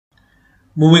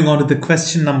Moving on to the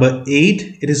question number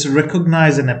 8, it is to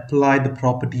recognize and apply the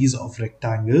properties of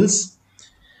rectangles.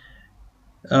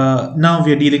 Now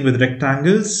we are dealing with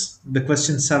rectangles. The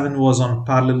question 7 was on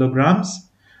parallelograms.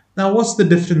 Now what's the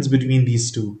difference between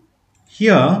these two?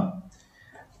 Here,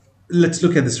 let's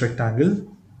look at this rectangle.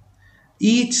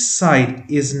 Each side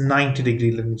is 90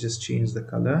 degree. Let me just change the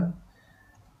color.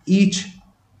 Each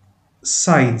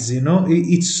sides,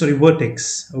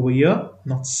 vertex over here,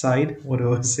 not side, what I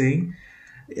was saying.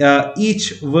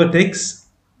 Each vertex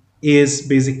is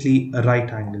basically a right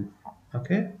angle.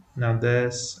 Okay, now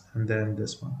this and then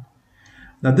this one.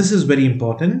 Now this is very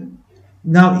important.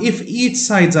 Now if each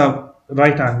sides are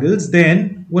right angles,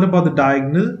 then what about the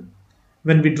diagonal?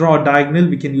 When we draw a diagonal,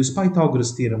 we can use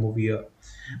Pythagoras theorem over here.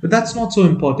 But that's not so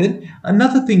important.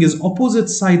 Another thing is opposite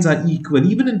sides are equal.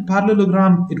 Even in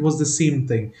parallelogram, it was the same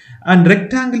thing. And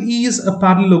rectangle is a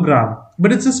parallelogram,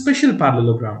 but it's a special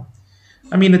parallelogram.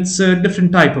 I mean, it's a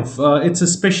different type of, it's a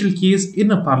special case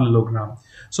in a parallelogram.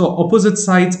 So opposite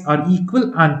sides are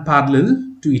equal and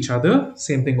parallel to each other.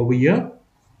 Same thing over here.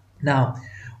 Now,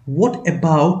 what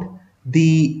about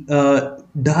the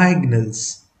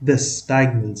diagonals?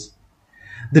 Diagonals.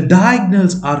 The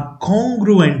diagonals are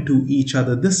congruent to each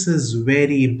other. This is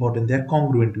very important. They're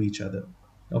congruent to each other.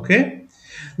 Okay.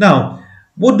 Now,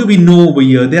 what do we know over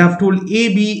here? They have told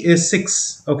AB is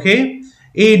 6. Okay.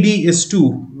 AD is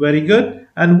 2. Very good.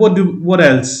 And what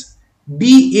else?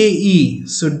 DAE.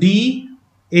 So D,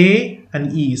 A,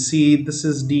 and E. See, this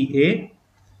is DA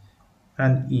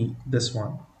and E. This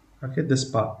one. Okay. This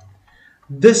part.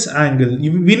 This angle,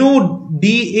 we know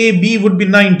DAB would be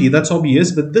 90, that's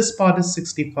obvious, but this part is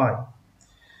 65.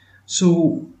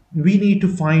 So we need to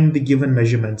find the given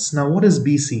measurements. Now what is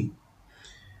BC?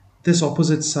 This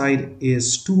opposite side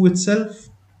is 2 itself.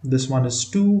 This one is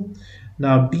 2.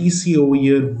 Now DC over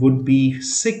here would be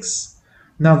 6.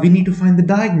 Now we need to find the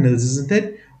diagonals, isn't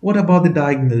it? What about the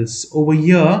diagonals? Over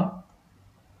here,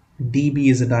 DB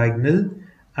is a diagonal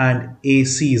and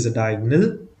AC is a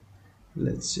diagonal.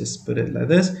 Let's just put it like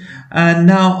this. And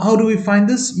now how do we find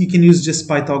this? You can use just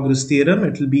Pythagoras theorem.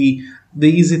 It will be, the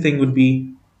easy thing would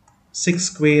be 6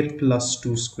 squared plus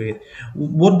 2 squared.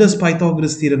 What does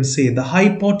Pythagoras theorem say? The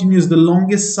hypotenuse, the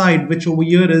longest side, which over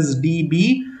here is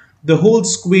DB, the whole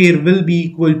square will be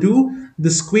equal to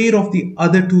the square of the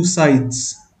other two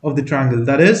sides of the triangle,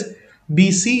 that is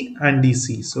BC and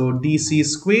DC. So DC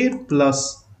squared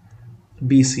plus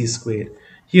BC squared.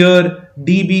 Here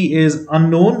dB is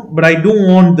unknown, but I don't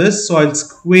want this, so I'll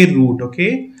square root.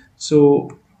 Okay, so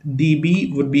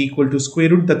dB would be equal to square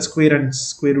root. That square and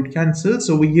square root cancels.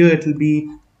 So over here it will be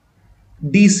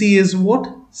DC is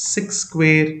what? 6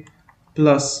 square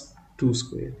plus 2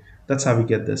 square. That's how we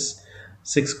get this.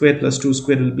 6 square plus 2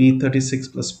 square will be 36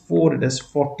 plus 4. It is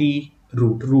 40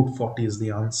 root. Root 40 is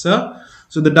the answer.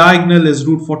 So the diagonal is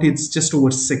root 40. It's just over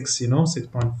 6,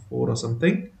 6.4 or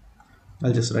something.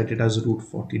 I'll just write it as root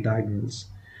 40 diagonals.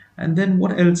 And then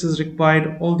what else is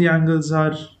required? All the angles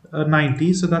are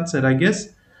 90. So that's it, I guess.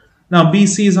 Now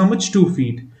BC is how much? 2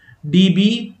 feet.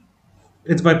 DB,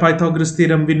 it's by Pythagoras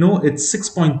theorem. We know it's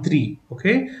 6.3.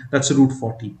 Okay, that's root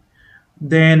 40.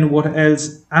 Then what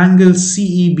else? Angle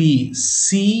CEB.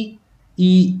 CEB.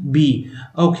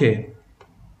 Okay.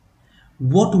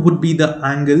 What would be the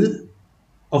angle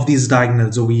of these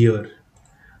diagonals over here?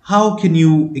 How can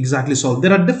you exactly solve?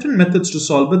 There are different methods to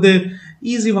solve, but the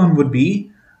easy one would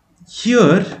be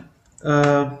here,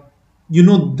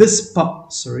 this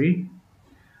part,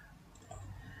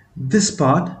 this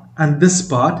part and this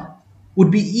part would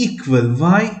be equal.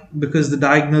 Why? Because the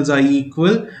diagonals are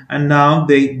equal and now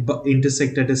they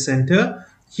intersect at a center.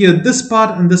 Here, this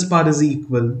part and this part is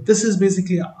equal. This is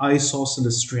basically an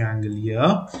isosceles triangle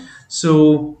here.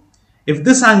 So if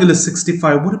this angle is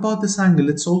 65, what about this angle?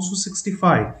 It's also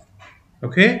 65.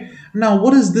 Okay. Now,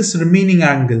 what is this remaining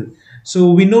angle? So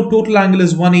we know total angle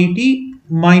is 180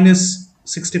 minus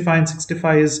 65 and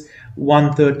 65 is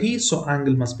 130. So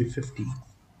angle must be 50.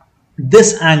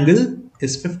 This angle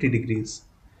is 50 degrees.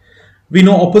 We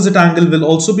know opposite angle will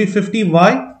also be 50.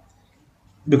 Why?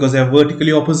 Because they are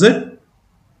vertically opposite.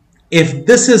 If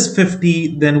this is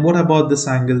 50, then what about this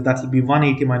angle? That will be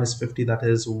 180 minus 50. That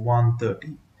is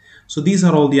 130. So these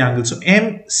are all the angles. So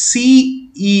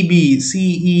CEB,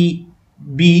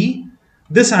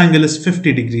 this angle is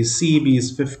 50 degrees. CEB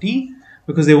is 50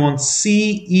 because they want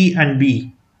C, E and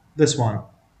B. This one.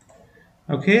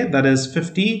 Okay, that is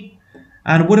 50.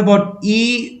 And what about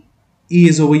E? E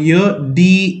is over here.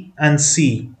 D and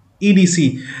C.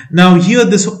 EDC. Now here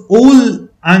this whole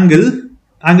angle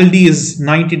D is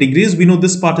 90 degrees. We know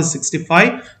this part is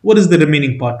 65. What is the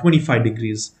remaining part? 25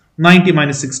 degrees. 90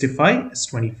 minus 65 is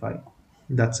 25.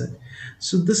 That's it.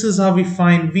 So this is how we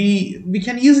find, we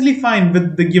can easily find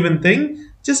with the given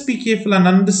thing. Just be careful and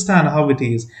understand how it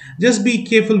is. Just be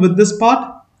careful with this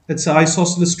part. It's an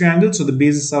isosceles triangle, so the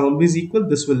bases are always equal.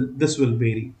 This will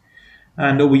vary.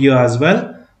 And over here as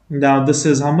well. Now this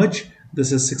is how much?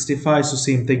 This is 65, so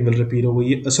same thing will repeat over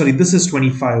here. Sorry, this is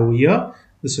 25 over here.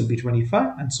 This will be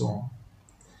 25 and so on.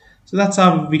 So that's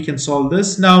how we can solve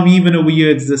this. Now even over here,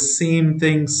 it's the same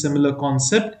thing, similar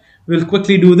concept. We'll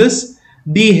quickly do this.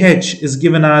 DH is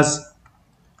given as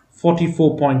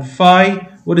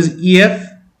 44.5. What is EF?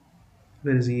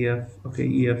 Where is EF?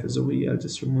 Okay, EF is over here. I'll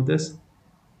just remove this.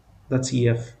 That's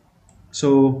EF.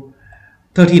 So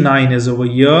 39 is over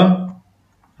here.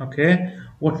 Okay.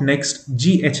 What next?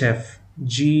 GHF.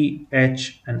 G,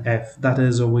 H, and F. That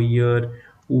is over here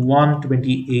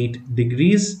 128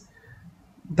 degrees.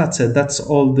 That's it. That's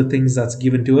all the things that's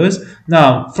given to us.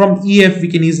 Now from EF we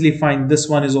can easily find this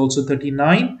one is also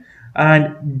 39,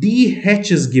 and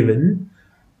DH is given.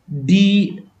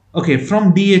 Okay,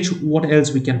 from DH what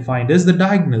else we can find is the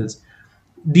diagonals.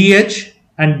 DH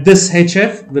and this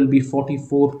HF will be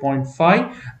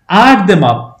 44.5. Add them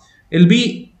up, it'll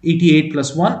be 88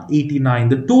 plus 1, 89.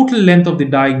 The total length of the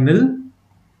diagonal,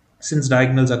 since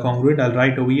diagonals are congruent, I'll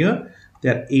write over here,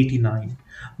 they're 89.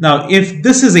 Now if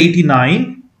this is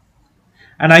 89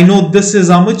 and I know this is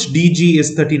how much, DG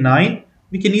is 39,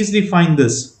 we can easily find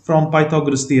this from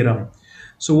Pythagoras theorem.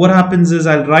 So what happens is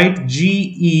I'll write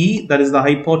GE, that is the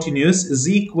hypotenuse, is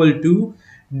equal to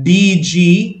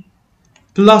DG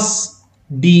plus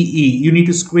DE. You need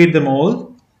to square them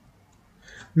all.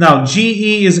 Now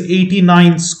GE is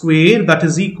 89 square, that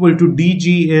is equal to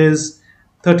DG is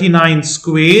 39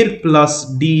 square plus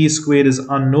DE square is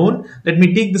unknown. Let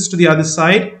me take this to the other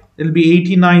side. It will be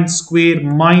 89 square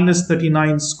minus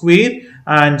 39 square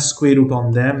and square root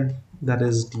on them, that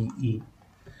is DE.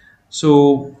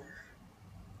 So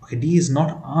okay, D is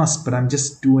not asked, but I'm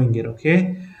just doing it.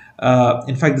 Okay,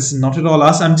 in fact this is not at all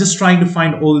asked. I'm just trying to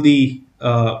find all the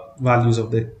values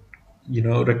of the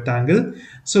rectangle.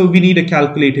 So we need a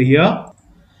calculator here.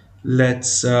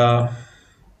 Let's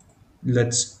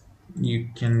you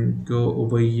can go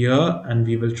over here and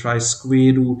we will try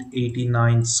square root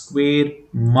 89 square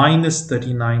minus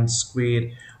 39 square.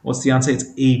 What's the answer? It's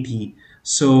 80.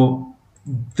 So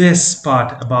this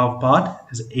part, above part,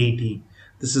 is 80.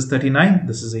 This is 39,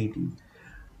 this is 80.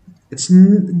 It's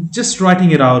just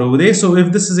writing it out over there. So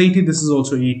if this is 80, this is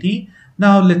also 80.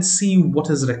 Now let's see what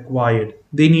is required.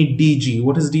 They need DG.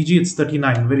 What is DG? It's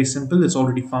 39. Very simple. It's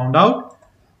already found out.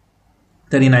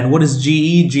 39. What is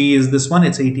GE? G is this one.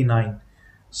 It's 89.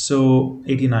 So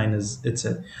 89 is it.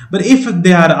 But if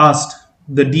they are asked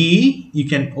the DE, you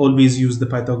can always use the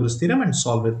Pythagoras theorem and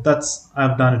solve it.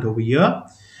 I've done it over here.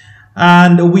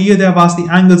 And over here they have asked the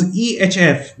angles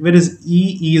EHF. Where is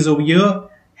E? E is over here.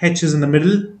 H is in the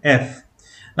middle. F.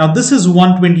 Now this is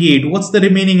 128. What's the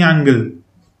remaining angle?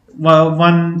 Well,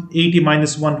 180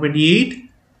 minus 128.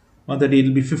 138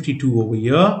 will be 52 over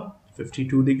here.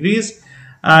 52 degrees.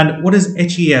 And what is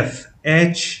HEF?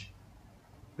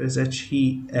 Where's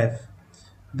HEF?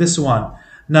 This one.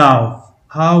 Now,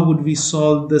 how would we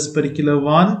solve this particular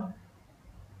one?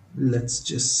 Let's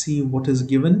just see what is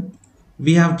given.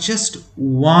 We have just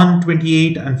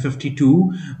 128 and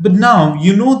 52. But now,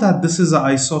 you know that this is an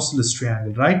isosceles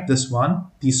triangle, right? This one,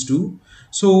 these two.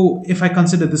 So, if I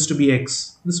consider this to be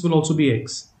x, this will also be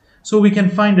x. So, we can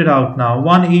find it out now.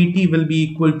 180 will be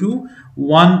equal to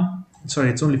 1...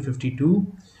 Sorry, it's only 52.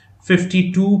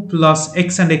 52 plus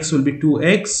x and x will be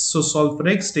 2x. So solve for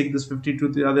x. Take this 52 to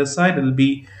the other side. It will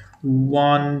be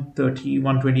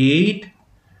 128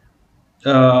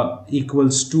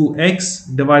 equals 2x.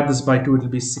 Divide this by 2. It will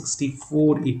be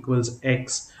 64 equals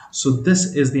x. So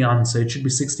this is the answer. It should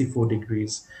be 64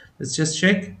 degrees. Let's just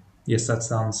check. Yes, that's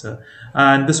the answer.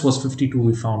 And this was 52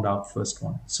 we found out first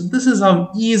one. So this is how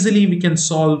easily we can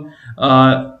solve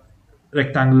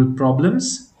rectangle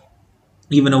problems.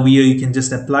 Even over here you can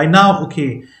just apply. Now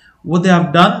okay, what they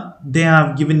have done, they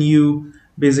have given you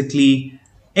basically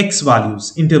x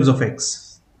values in terms of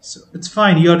x. So it's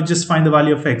fine, you have to just find the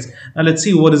value of x. Now let's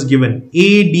see what is given.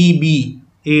 ADB,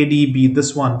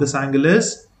 this one, this angle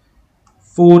is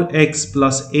 4x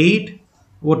plus 8.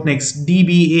 What next?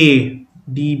 DBA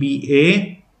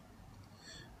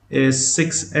is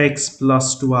 6x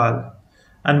plus 12,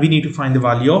 and we need to find the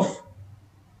value of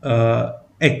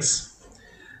x.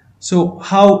 So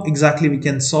how exactly we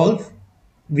can solve?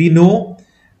 We know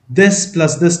this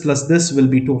plus this plus this will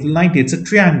be total 90. It's a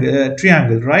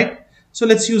triangle, right? So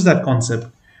let's use that concept.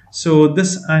 So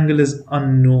this angle is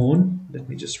unknown. Let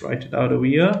me just write it out over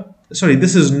here. Sorry,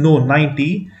 this is known,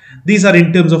 90. These are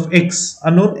in terms of x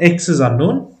unknown. X is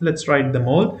unknown. Let's write them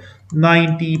all.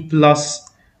 90 plus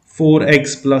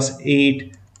 4x plus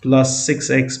 8 plus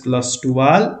 6x plus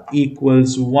 12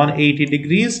 equals 180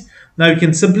 degrees. Now you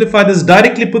can simplify this,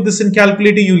 directly put this in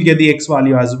calculator, you'll get the x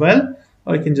value as well.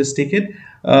 Or you can just take it,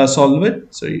 solve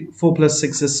it. So 4 plus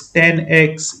 6 is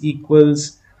 10x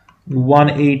equals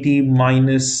 180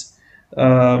 minus,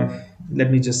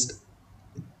 let me just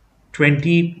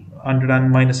 20, 100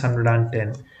 and minus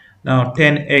 110. Now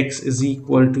 10x is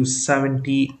equal to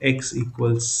 70, x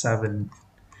equals 7.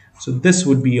 So this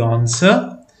would be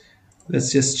answer.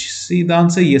 Let's just see the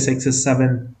answer. Yes, x is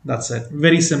 7. That's it.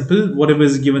 Very simple. Whatever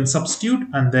is given, substitute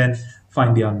and then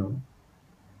find the unknown.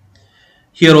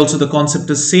 Here also the concept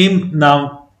is same.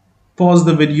 Now pause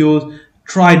the video,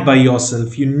 try it by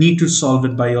yourself. You need to solve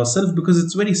it by yourself because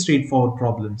it's very straightforward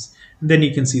problems. And then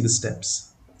you can see the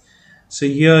steps. So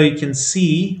here you can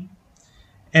see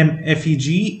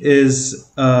FEG is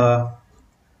FEG,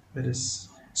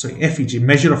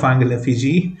 measure of angle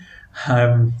FEG.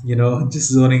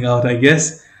 Just zoning out, I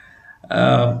guess.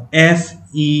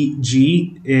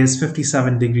 FEG is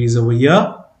 57 degrees over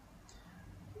here.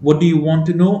 What do you want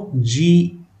to know?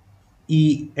 GEH.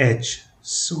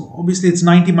 So obviously it's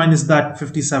 90 minus that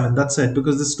 57. That's it,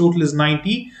 because this total is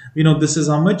 90. We know this is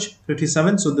how much?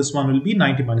 57. So this one will be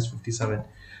 90 minus 57.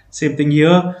 Same thing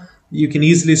here. You can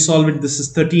easily solve it. This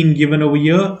is 13 given over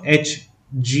here.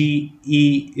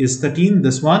 HGE is 13.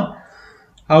 This one.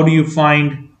 How do you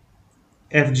find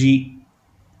FGE?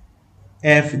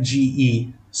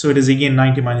 So it is again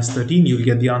 90 minus 13. You'll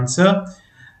get the answer.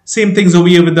 Same things over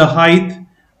here with the height.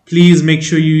 Please make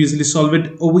sure you easily solve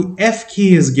it.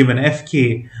 FK is given,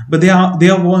 FK, but they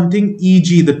are wanting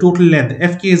EG, the total length.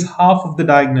 FK is half of the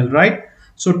diagonal, right?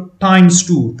 So times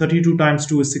 2, 32 times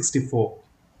 2 is 64.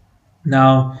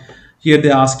 Now here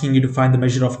they're asking you to find the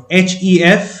measure of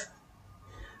HEF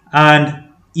and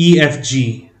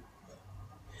EFG.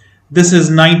 This is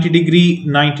 90 degree,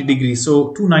 90 degrees.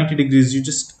 So 290 degrees, you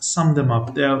just sum them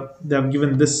up. They have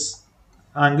given this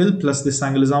angle plus this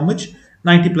angle is how much?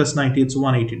 90 plus 90, it's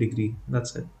 180 degree.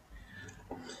 That's it.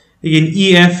 Again,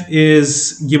 EF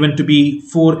is given to be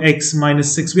 4x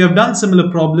minus 6. We have done similar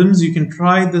problems. You can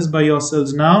try this by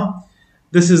yourselves now.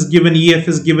 This is given, EF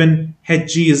is given,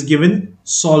 HG is given.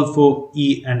 Solve for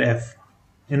E and F.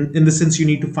 In the sense, you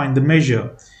need to find the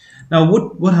measure. Now,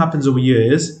 what happens over here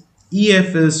is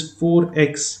EF is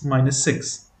 4x minus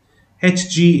 6.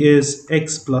 HG is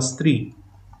x plus 3.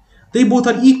 They both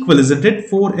are equal, isn't it?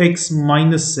 4x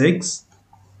minus 6.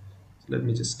 Let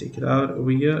me just take it out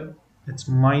over here. It's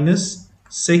minus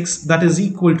 6. That is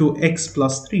equal to x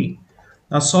plus 3.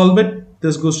 Now solve it.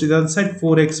 This goes to the other side.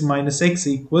 4x minus x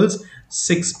equals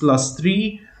 6 plus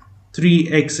 3.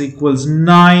 3x equals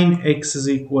 9. X is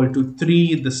equal to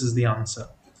 3. This is the answer.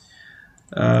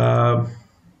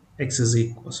 X is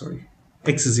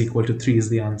equal to 3 is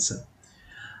the answer.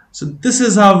 So this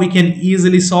is how we can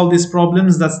easily solve these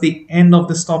problems. That's the end of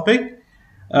this topic.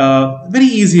 Very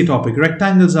easy topic.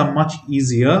 Rectangles are much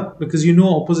easier because you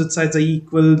know opposite sides are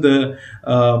equal, the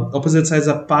opposite sides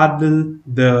are parallel,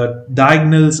 the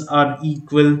diagonals are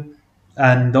equal,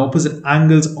 and the opposite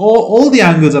angles, all the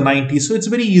angles are 90. So it's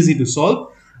very easy to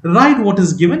solve. Write what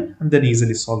is given and then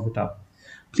easily solve it up.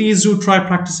 Please do try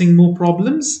practicing more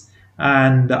problems,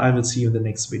 and I will see you in the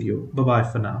next video. Bye-bye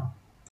for now.